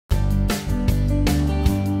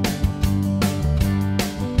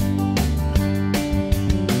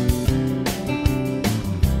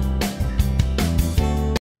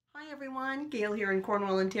everyone, Gail here in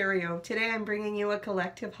Cornwall, Ontario. Today I'm bringing you a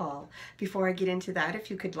collective haul. Before I get into that, if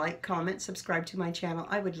you could like, comment, subscribe to my channel,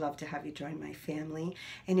 I would love to have you join my family.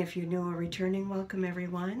 And if you're new or returning, welcome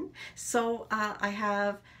everyone. So I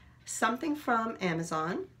have something from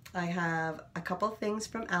Amazon. I have a couple things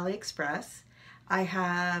from AliExpress. I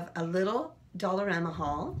have a little Dollarama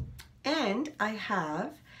haul. And I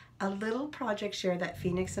have a little project share that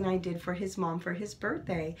Phoenix and I did for his mom for his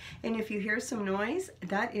birthday. And if you hear some noise,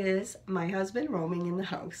 that is my husband roaming in the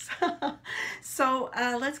house. So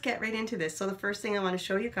let's get right into this. So the first thing I want to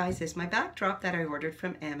show you guys is my backdrop that I ordered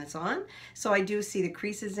from Amazon. So I do see the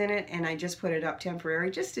creases in it, and I just put it up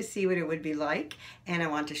temporary just to see what it would be like. And I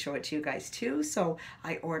want to show it to you guys too. So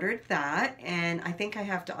I ordered that, and I think I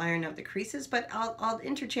have to iron out the creases, but I'll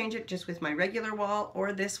interchange it just with my regular wall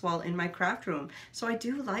or this wall in my craft room. So I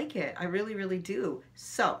do like it. I really do.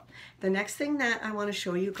 So the next thing that I want to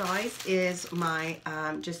show you guys is my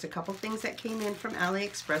just a couple things that came in from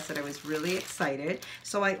AliExpress that I was really excited.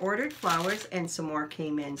 So I ordered flowers and some more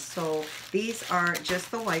came in. So these are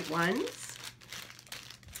just the white ones.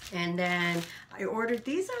 And then I ordered,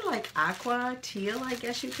 these are like aqua teal, I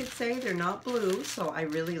guess you could say. They're not blue, so I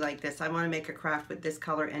really like this. I want to make a craft with this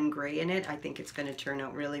color and gray in it. I think it's going to turn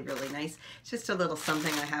out really nice. It's just a little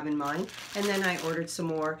something I have in mind. And then I ordered some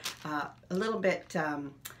more, a little bit,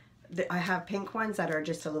 I have pink ones that are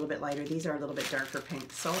just a little bit lighter. These are a little bit darker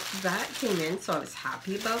pink. So that came in, so I was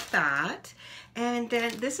happy about that. And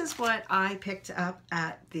then this is what I picked up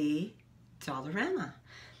at the Dollarama.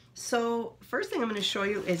 So first thing I'm going to show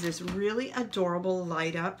you is this really adorable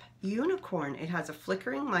light up unicorn. It has a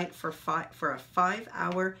flickering light for a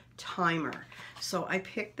 5-hour timer. So I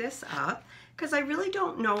picked this up because I really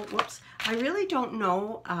don't know, I really don't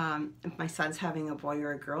know if my son's having a boy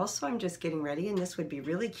or a girl, so I'm just getting ready, and this would be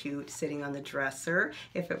really cute sitting on the dresser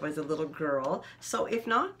if it was a little girl. So if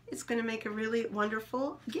not, it's going to make a really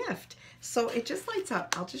wonderful gift. So it just lights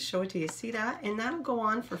up. I'll just show it to you. See that? And that'll go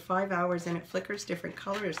on for 5 hours, and it flickers different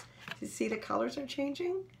colors. You see the colors are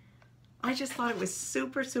changing? I just thought it was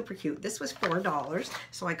super cute. This was $4,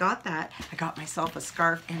 so I got that. I got myself a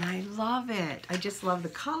scarf, and I love it. I just love the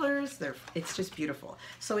colors. It's just beautiful.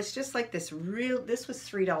 So it's just like this this was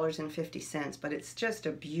 $3.50, but it's just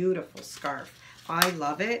a beautiful scarf. I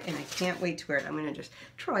love it, and I can't wait to wear it. I'm gonna just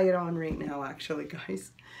try it on right now, actually,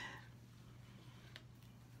 guys.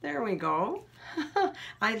 There we go.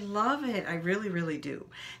 I love it. I really do.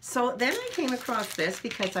 So then I came across this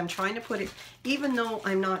because I'm trying to put it, even though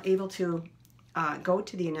I'm not able to go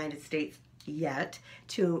to the United States yet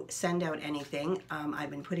to send out anything, I've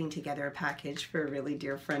been putting together a package for a really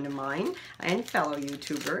dear friend of mine and fellow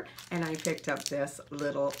YouTuber, and I picked up this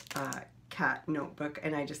little cat notebook,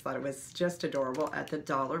 and I just thought it was just adorable at the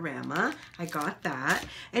Dollarama. I got that,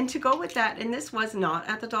 and to go with that, and this was not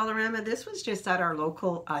at the Dollarama, this was just at our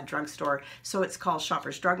local drugstore. So it's called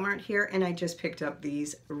Shoppers Drug Mart here, and I just picked up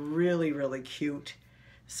these really cute.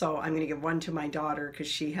 So I'm going to give one to my daughter because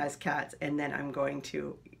she has cats, and then I'm going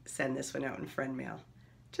to send this one out in friend mail.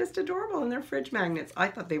 Just adorable, and they're fridge magnets. I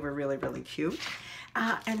thought they were really cute.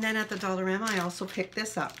 And then at the Dollarama I also picked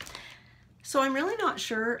this up. So I'm really not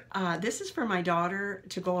sure. This is for my daughter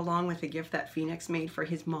to go along with a gift that Phoenix made for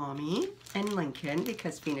his mommy and Lincoln,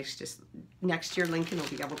 because Phoenix next year Lincoln will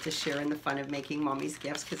be able to share in the fun of making mommy's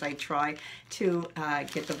gifts, because I try to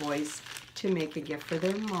get the boys to make a gift for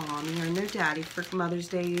their mommy and their daddy for Mother's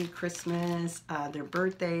Day, Christmas, their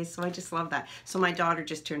birthdays. So I just love that. So my daughter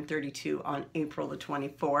just turned 32 on April the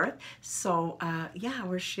 24th. So yeah,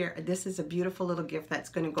 this is a beautiful little gift that's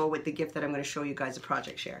going to go with the gift that I'm going to show you guys, a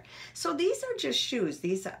project share. So these are just shoes.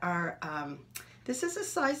 These are, this is a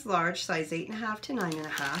size large, size 8.5 to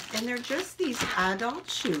 9.5, and they're just these adult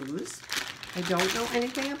shoes. I don't know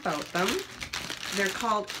anything about them. They're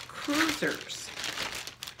called Cruisers.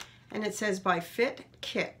 And it says by Fit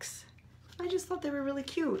Kicks. I just thought they were really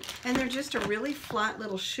cute. And they're just a really flat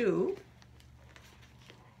little shoe.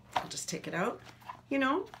 I'll just take it out, you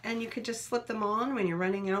know, and you could just slip them on when you're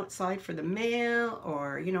running outside for the mail,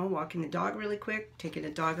 or, you know, walking the dog really quick, taking the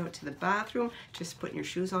dog out to the bathroom, just putting your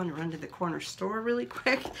shoes on and run to the corner store really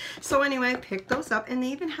quick. So anyway, I picked those up, and they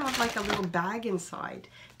even have like a little bag inside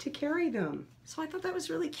to carry them. So I thought that was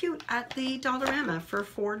really cute at the Dollarama for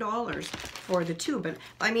 $4 for the two, but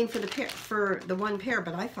I mean for the one pair,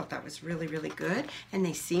 but I thought that was really good, and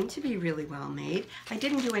they seem to be really well made. I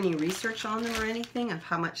didn't do any research on them or anything of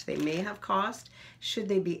how much they may have cost. Should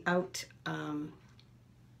they be out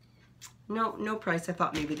no price. I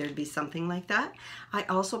thought maybe there'd be something like that. I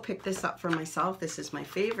also picked this up for myself. This is my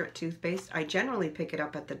favorite toothpaste. I generally pick it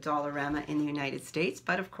up at the Dollarama in the United States,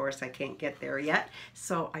 but of course I can't get there yet.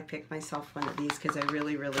 So I picked myself one of these because I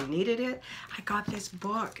really, really needed it. I got this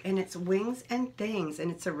book, and it's Wings and Things,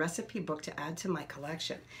 and it's a recipe book to add to my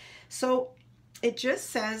collection. So it just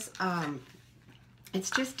says, it's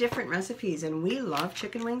just different recipes, and we love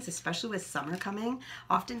chicken wings, especially with summer coming.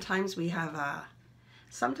 Oftentimes we have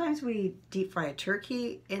sometimes we deep fry a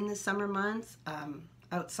turkey in the summer months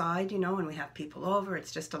outside, you know, when we have people over.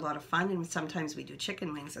 It's just a lot of fun, and sometimes we do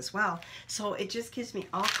chicken wings as well. So it just gives me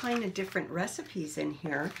all kind of different recipes in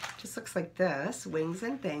here. Just looks like this, Wings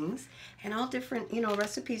and Things, and all different, you know,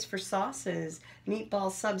 recipes for sauces,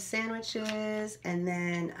 meatball sub sandwiches, and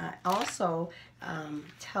then also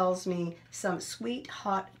tells me some sweet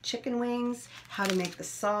hot chicken wings, how to make the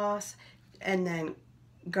sauce, and then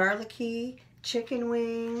garlicky chicken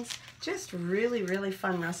wings. Just really, really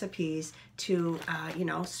fun recipes to, you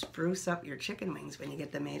know, spruce up your chicken wings when you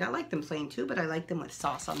get them made. I like them plain too, but I like them with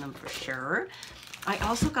sauce on them for sure. I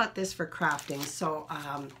also got this for crafting, so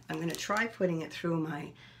I'm going to try putting it through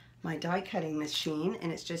my die cutting machine,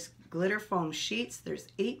 and it's just glitter foam sheets. There's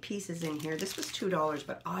 8 pieces in here. This was $2,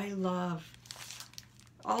 but I love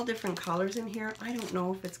all different colors in here. I don't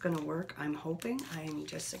know if it's going to work. I'm hoping. I'm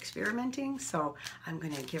just experimenting, so I'm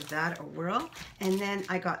going to give that a whirl. And then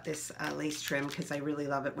I got this lace trim because I really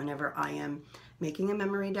love it whenever I am making a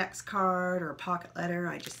Memory-Dex card or a pocket letter.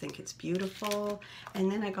 I just think it's beautiful.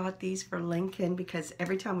 And then I got these for Lincoln because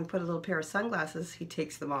every time we put a little pair of sunglasses, he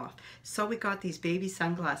takes them off. So we got these baby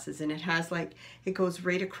sunglasses, and it has like, it goes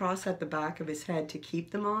right across at the back of his head to keep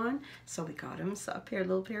them on. So we got him a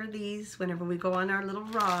little pair of these whenever we go on our little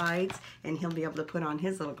rides, and he'll be able to put on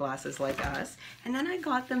his little glasses like us. And then I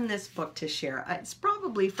got them this book to share. It's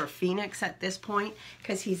probably for Phoenix at this point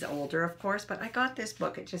because he's older, of course, but I got this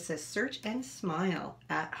book. It just says Search and Smile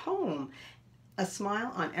at Home. A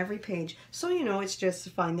smile on every page. So, you know, it's just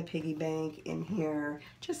find the piggy bank in here,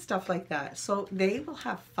 just stuff like that. So they will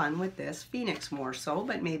have fun with this. Phoenix more so,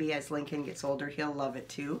 but maybe as Lincoln gets older, he'll love it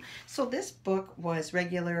too. So this book was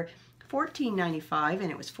regular $14.95,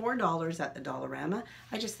 and it was $4 at the Dollarama.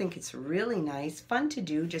 I just think it's really nice, fun to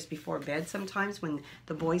do just before bed. Sometimes when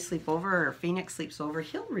the boys sleep over or Phoenix sleeps over,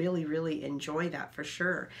 he'll really, really enjoy that for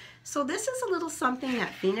sure. So this is a little something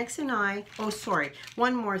that Phoenix and I, oh sorry,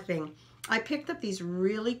 one more thing. I picked up these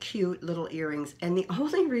really cute little earrings, and the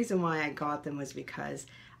only reason why I got them was because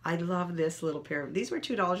I love this little pair. These were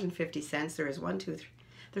 $2.50. There is 1, 2, 3.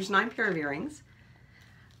 There's 9 pair of earrings.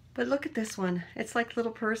 But look at this one. It's like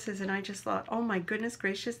little purses, and I just thought, oh my goodness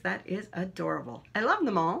gracious, that is adorable. I love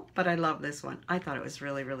them all, but I love this one. I thought it was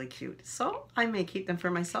really, really cute. So I may keep them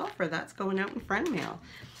for myself, or that's going out in friend mail.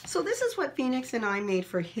 So this is what Phoenix and I made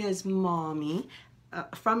for his mommy,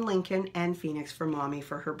 from Lincoln and Phoenix for mommy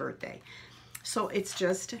for her birthday. So it's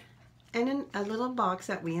just in a little box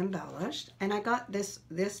that we embellished, and I got this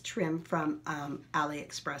trim from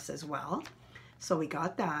AliExpress as well. So we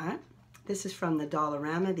got that. This is from the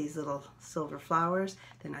Dollarama, these little silver flowers.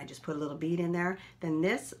 Then I just put a little bead in there. Then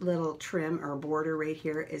this little trim or border right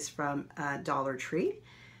here is from Dollar Tree.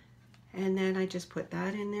 And then I just put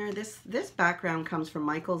that in there. This background comes from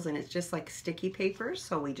Michael's, and it's just like sticky paper.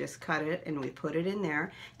 So we just cut it and we put it in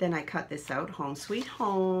there. Then I cut this out, Home Sweet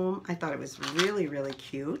Home. I thought it was really, really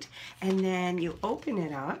cute. And then you open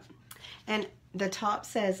it up, and the top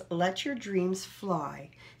says, let your dreams fly.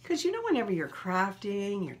 Because you know, whenever you're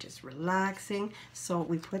crafting, you're just relaxing. So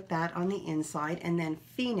we put that on the inside, and then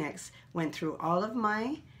Phoenix went through all of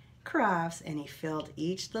my crafts, and he filled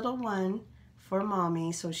each little one for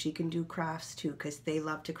mommy so she can do crafts too, because they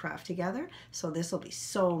love to craft together. So this will be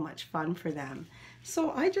so much fun for them.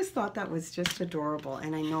 So I just thought that was just adorable,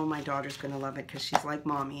 and I know my daughter's going to love it because she's like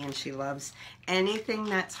mommy and she loves anything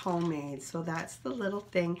that's homemade. So that's the little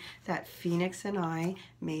thing that Phoenix and I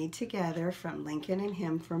made together from Lincoln and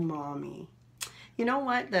him for mommy. You know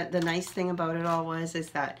what the nice thing about it all is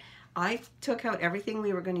that I took out everything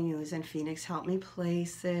we were going to use, and Phoenix helped me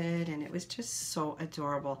place it, and it was just so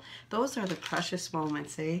adorable. Those are the precious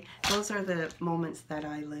moments, eh? Those are the moments that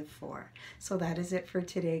I live for. So that is it for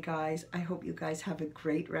today, guys. I hope you guys have a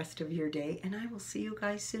great rest of your day, and I will see you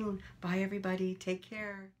guys soon. Bye, everybody. Take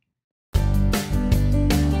care.